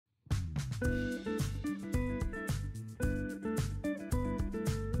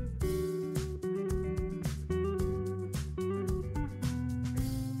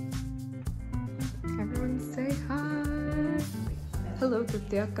Hello,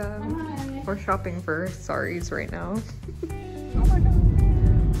 Pragnya. We're shopping for saris right now. Oh my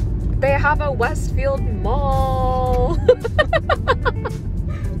god. They have a Westfield Mall.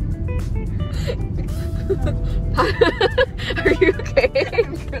 Are you okay?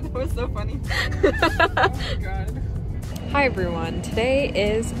 That was so funny. Oh my god. Hi everyone, today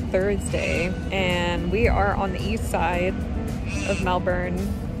is Thursday and we are on the east side of Melbourne.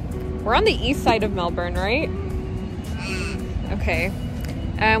 We're on the east side of Melbourne, right? Okay.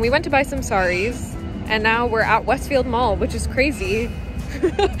 And we went to buy some saris and now we're at Westfield Mall, which is crazy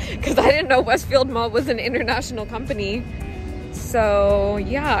because I didn't know Westfield Mall was an international company. So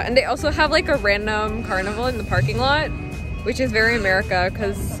yeah, and they also have like a random carnival in the parking lot, which is very America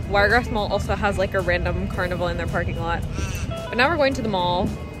because Wiregrass Mall also has like a random carnival in their parking lot. But now we're going to the mall.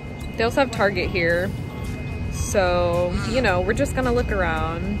 They also have Target here. So, you know, we're just gonna look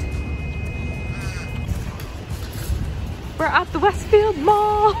around. We're at the Westfield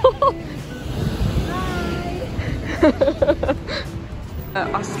Mall!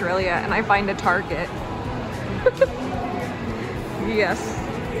 Australia, and I find a Target. Yes.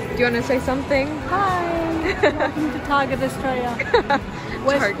 Do you want to say something? Hi! Welcome to Target Australia.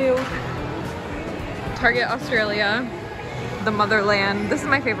 Westfield. Target Australia. The motherland. This is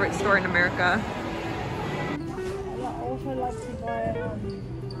my favorite store in America. I also like to buy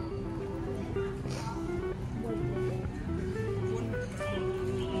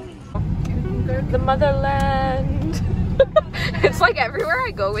the motherland. It's like everywhere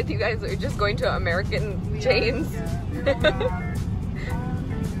I go with you guys, we're just going to American chains.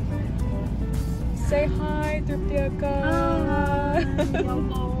 Say hi, Pragnya.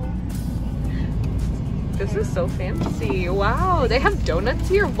 This is so fancy. Wow, they have donuts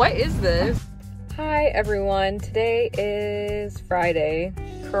here. What is this? Hi everyone, today is Friday,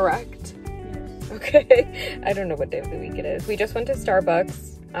 correct? Yes. Okay, I don't know what day of the week it is. We just went to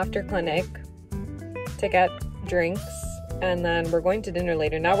Starbucks after clinic to get drinks and then we're going to dinner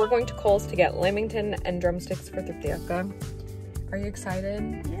later. Now we're going to Coles to get lamington and drumsticks for Pragnya. Are you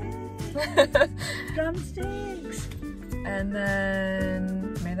excited? yes. Drumsticks. And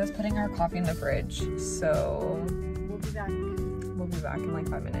then Amanda's putting our coffee in the fridge, so We'll be back. We'll be back in like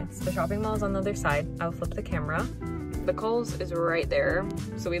 5 minutes. The shopping mall is on the other side. I'll flip the camera. The Coles is right there,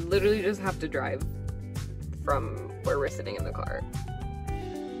 so we literally just have to drive from where we're sitting in the car.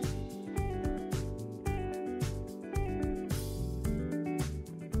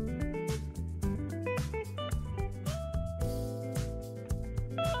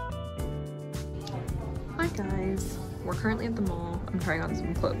 Hi guys, we're currently at the mall. I'm trying on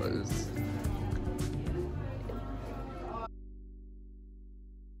some clothes.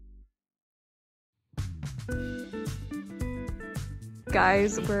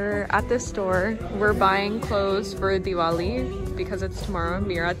 Guys, we're at this store. We're buying clothes for Diwali because it's tomorrow.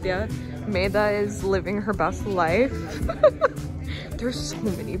 Miratya Meda is living her best life. There's so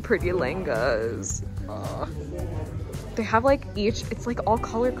many pretty lehengas. They have like each, it's like all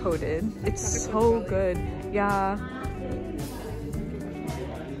color coded. It's so good. Yeah.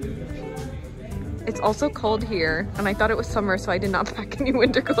 It's also cold here and I thought it was summer, so I did not pack any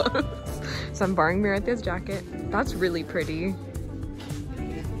winter clothes. So I'm borrowing Miratya's jacket. That's really pretty.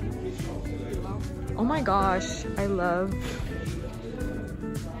 Oh my gosh, I love.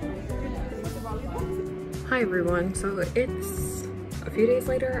 Hi everyone, so it's a few days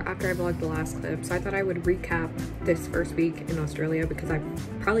later after I vlogged the last clip, so I thought I would recap this first week in Australia because I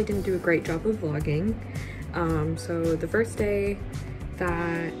probably didn't do a great job of vlogging. So the first day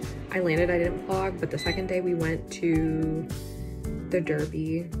that I landed, I didn't vlog, but the second day we went to the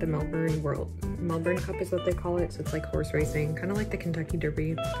Derby, the Melbourne Cup is what they call it, so it's like horse racing, kind of like the Kentucky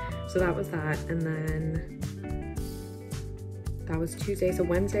Derby. So that was that, and then that was Tuesday. So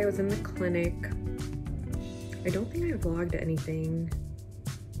Wednesday I was in the clinic. I don't think I vlogged anything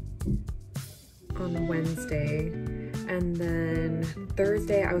on Wednesday. And then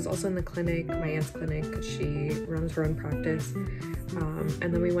Thursday I was also in the clinic, my aunt's clinic, because she runs her own practice.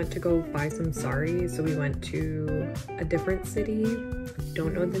 And then we went to go buy some saris. So we went to a different city,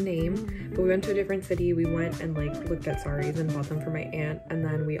 don't know the name, but we went to a different city. We went and like looked at saris and bought them for my aunt. And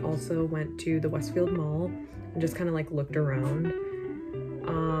then we also went to the Westfield Mall and just kind of like looked around.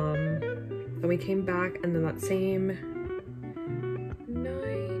 Then we came back, and then that same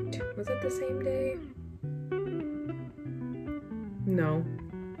night, was it the same day? No,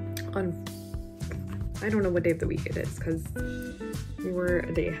 I don't know what day of the week it is because we were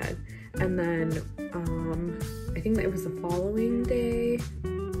a day ahead. And then I think that it was the following day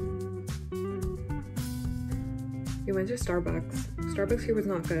we went to Starbucks. Starbucks here was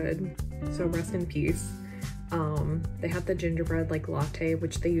not good, so rest in peace. They had the gingerbread like latte,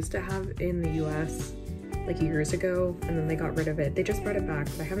 which they used to have in the US like years ago, and then they got rid of it. They just brought it back.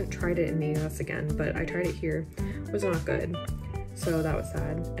 I haven't tried it in the US again, but I tried it here. It was not good, so that was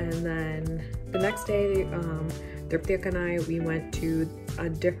sad. And then the next day, Pragnya and I, we went to a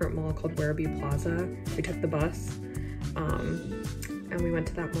different mall called Werribee Plaza. We took the bus, and we went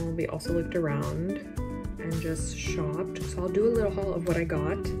to that mall. We also looked around and just shopped. So I'll do a little haul of what I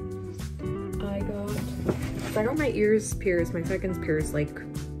got. I got my ears pierced, my seconds pierced, like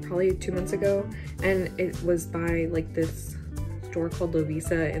probably 2 months ago, and it was by like this store called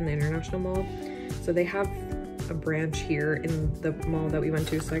Lovisa in the International Mall. So they have a branch here in the mall that we went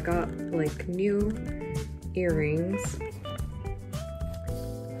to. So I got like new earrings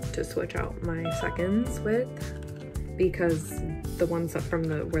to switch out my seconds with, because the ones from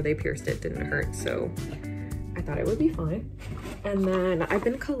where they pierced it didn't hurt, so I thought it would be fine. And then I've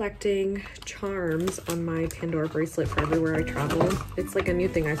been collecting charms on my Pandora bracelet for everywhere I travel. It's like a new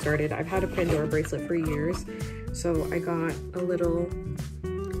thing I started. I've had a Pandora bracelet for years. So I got a little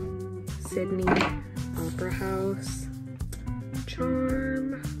Sydney Opera House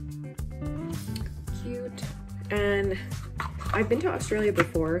charm. Cute. And I've been to Australia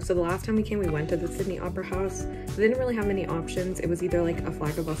before, so the last time we came, we went to the Sydney Opera House. They didn't really have many options. It was either like a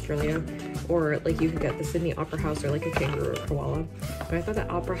flag of Australia, or like you could get the Sydney Opera House or like a kangaroo or koala. But I thought the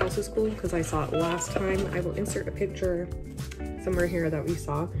Opera House was cool because I saw it last time. I will insert a picture somewhere here that we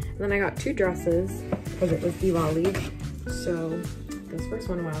saw. And then I got 2 dresses because it was Diwali. So this first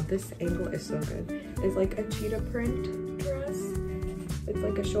one, wow, this angle is so good. It's like a cheetah print dress. It's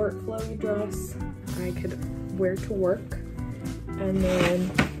like a short flowy dress I could wear to work. And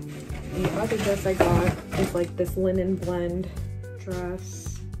then the other dress I got is like this linen blend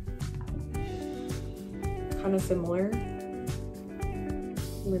dress, kind of similar.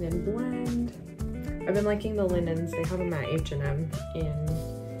 Linen blend. I've been liking the linens. They have them at H&M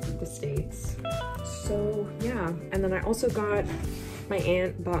in the States. So yeah, and then I also got, my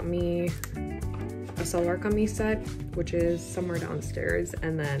aunt bought me a salwar kameez set, which is somewhere downstairs,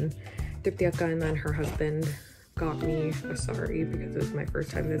 and then Pragnya and then her husband got me a sari because it was my first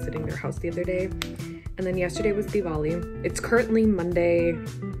time visiting their house the other day. And then yesterday was Diwali. It's currently Monday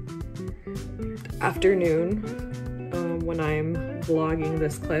afternoon when I'm vlogging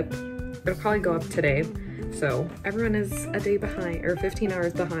this clip. It'll probably go up today. So everyone is a day behind, or 15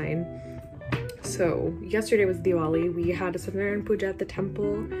 hours behind. So yesterday was Diwali. We had a Satyanarayana Puja at the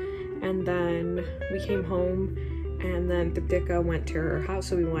temple, and then we came home, and then Pragnya went to her house,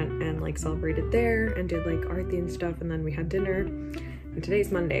 so we went and like celebrated there and did like arti and stuff, and then we had dinner. And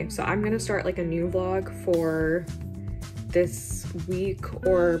today's Monday, so I'm gonna start like a new vlog for this week,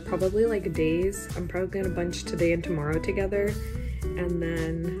 or probably like days. I'm probably gonna bunch today and tomorrow together, and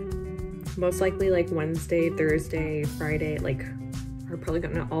then most likely like Wednesday, Thursday, Friday, like are probably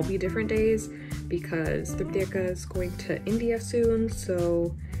gonna all be different days because Pragnya is going to India soon,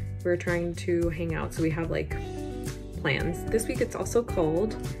 so we're trying to hang out. So we have like plans. This week it's also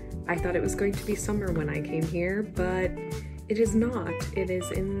cold. I thought it was going to be summer when I came here, but it is not. It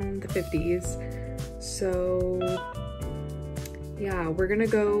is in the 50s. So yeah, we're gonna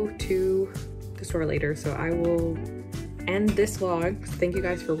go to the store later, so I will end this vlog. Thank you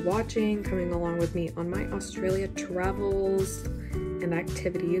guys for watching, coming along with me on my Australia travels and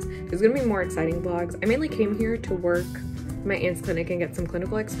activities. There's gonna be more exciting vlogs. I mainly came here to work my aunt's clinic and get some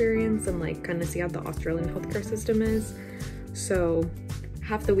clinical experience and like kind of see how the Australian healthcare system is. So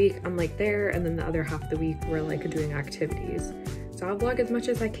half the week I'm like there, and then the other half the week we're like doing activities. So I'll vlog as much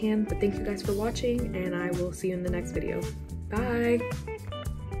as I can, but thank you guys for watching, and I will see you in the next video. Bye!